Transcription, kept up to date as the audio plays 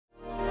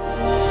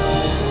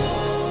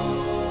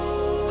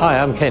Hi,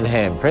 I'm Ken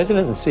Ham,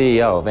 President and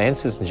CEO of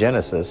Answers in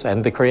Genesis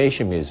and the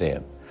Creation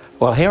Museum.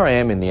 Well, here I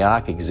am in the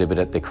Ark exhibit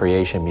at the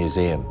Creation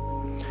Museum.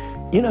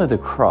 You know, the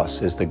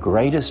cross is the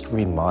greatest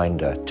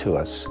reminder to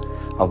us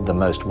of the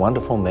most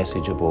wonderful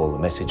message of all, the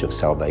message of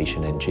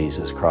salvation in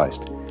Jesus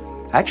Christ.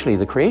 Actually,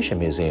 the Creation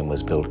Museum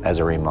was built as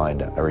a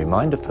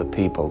reminder for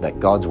people that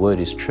God's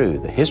Word is true,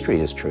 the history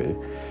is true.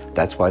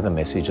 That's why the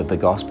message of the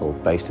gospel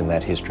based in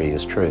that history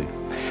is true.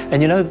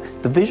 And you know,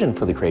 the vision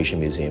for the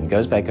Creation Museum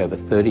goes back over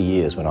 30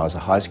 years when I was a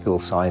high school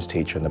science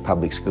teacher in the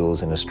public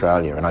schools in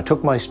Australia. And I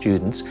took my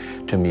students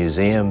to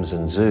museums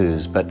and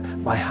zoos, but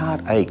my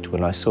heart ached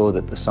when I saw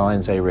that the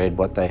signs they read,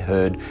 what they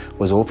heard,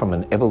 was all from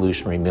an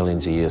evolutionary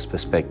millions of years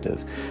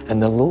perspective.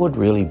 And the Lord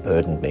really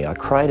burdened me. I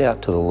cried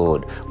out to the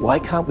Lord, why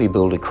can't we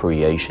build a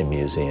Creation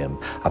Museum,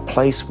 a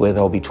place where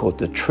they'll be taught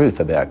the truth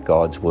about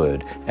God's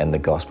Word and the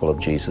gospel of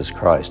Jesus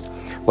Christ?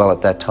 Well,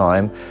 at that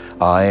time,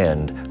 I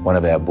and one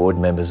of our board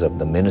members of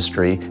the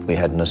ministry we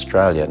had in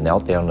Australia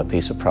knelt down on a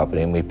piece of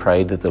property and we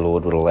prayed that the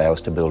Lord would allow us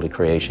to build a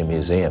Creation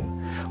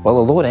Museum. Well,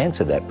 the Lord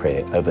answered that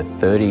prayer over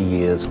 30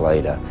 years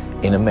later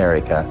in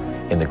America,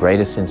 in the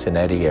greater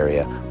Cincinnati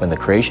area, when the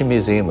Creation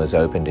Museum was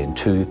opened in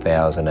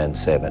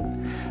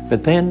 2007.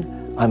 But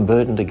then I'm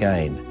burdened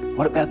again.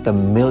 What about the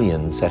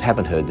millions that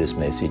haven't heard this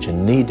message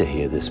and need to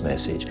hear this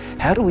message?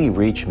 How do we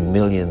reach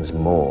millions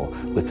more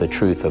with the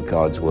truth of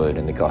God's Word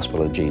and the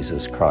gospel of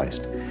Jesus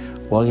Christ?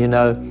 Well, you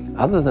know,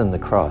 other than the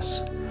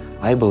cross,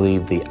 I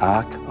believe the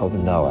Ark of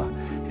Noah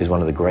is one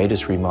of the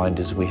greatest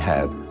reminders we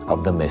have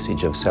of the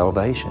message of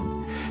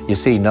salvation. You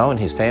see, Noah and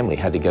his family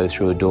had to go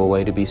through a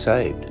doorway to be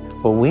saved.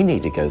 Well, we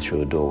need to go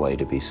through a doorway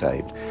to be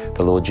saved.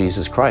 The Lord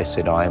Jesus Christ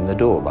said, I am the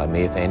door. By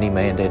me, if any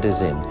man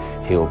enters in,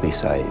 he'll be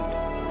saved.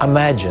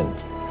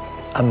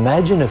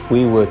 Imagine if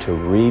we were to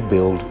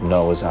rebuild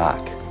Noah's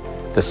Ark.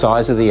 The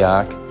size of the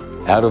Ark,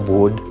 out of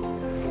wood,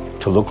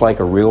 to look like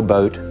a real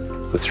boat,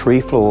 with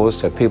 3 floors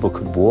so people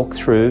could walk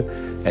through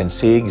and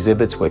see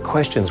exhibits where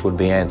questions would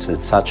be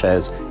answered, such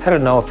as, how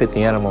did Noah fit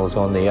the animals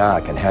on the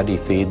Ark, and how do you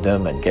feed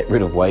them, and get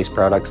rid of waste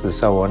products and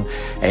so on,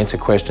 answer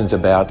questions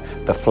about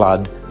the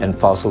flood and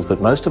fossils,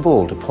 but most of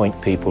all, to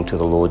point people to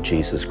the Lord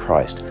Jesus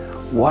Christ.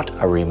 What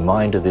a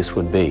reminder this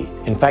would be.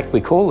 In fact, we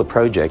call the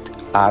project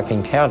Ark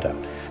Encounter,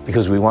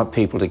 because we want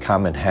people to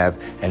come and have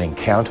an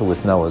encounter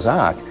with Noah's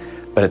Ark,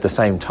 but at the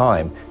same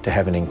time to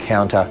have an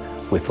encounter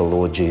with the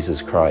Lord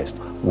Jesus Christ.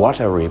 What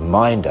a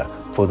reminder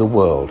for the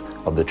world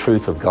of the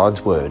truth of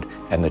God's Word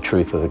and the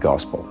truth of the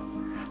gospel.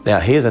 Now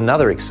here's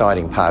another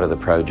exciting part of the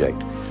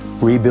project.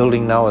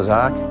 Rebuilding Noah's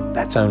Ark,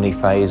 that's only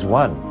phase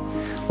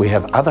 1. We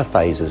have other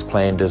phases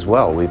planned as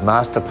well. We've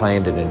master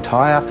planned an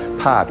entire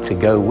park to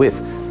go with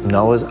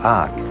Noah's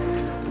Ark.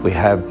 We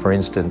have, for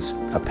instance,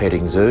 a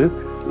petting zoo,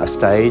 a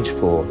stage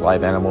for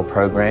live animal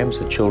programs,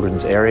 a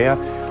children's area,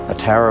 a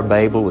Tower of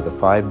Babel with a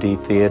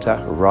 5D theatre,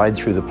 a ride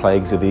through the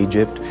plagues of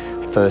Egypt,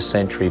 a first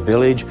century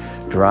village,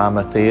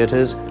 drama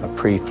theatres, a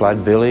pre-flood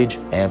village,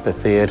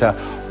 amphitheatre,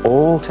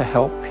 all to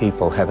help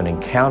people have an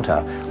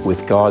encounter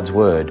with God's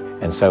Word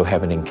and so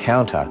have an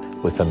encounter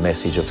with the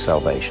message of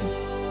salvation.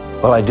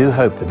 Well, I do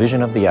hope the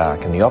vision of the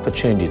Ark and the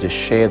opportunity to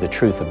share the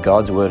truth of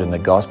God's Word and the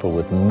gospel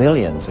with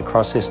millions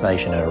across this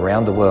nation and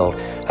around the world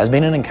has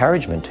been an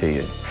encouragement to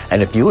you.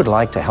 And if you would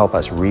like to help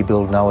us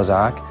rebuild Noah's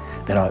Ark,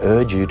 then I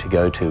urge you to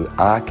go to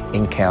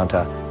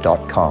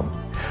arkencounter.com,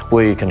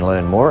 where you can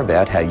learn more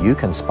about how you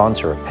can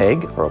sponsor a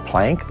peg or a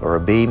plank or a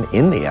beam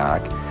in the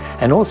Ark,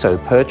 and also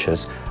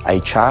purchase a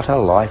charter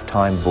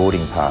lifetime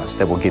boarding pass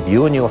that will give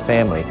you and your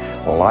family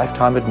a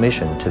lifetime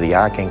admission to the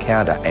Ark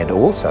Encounter and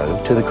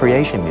also to the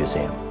Creation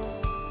Museum.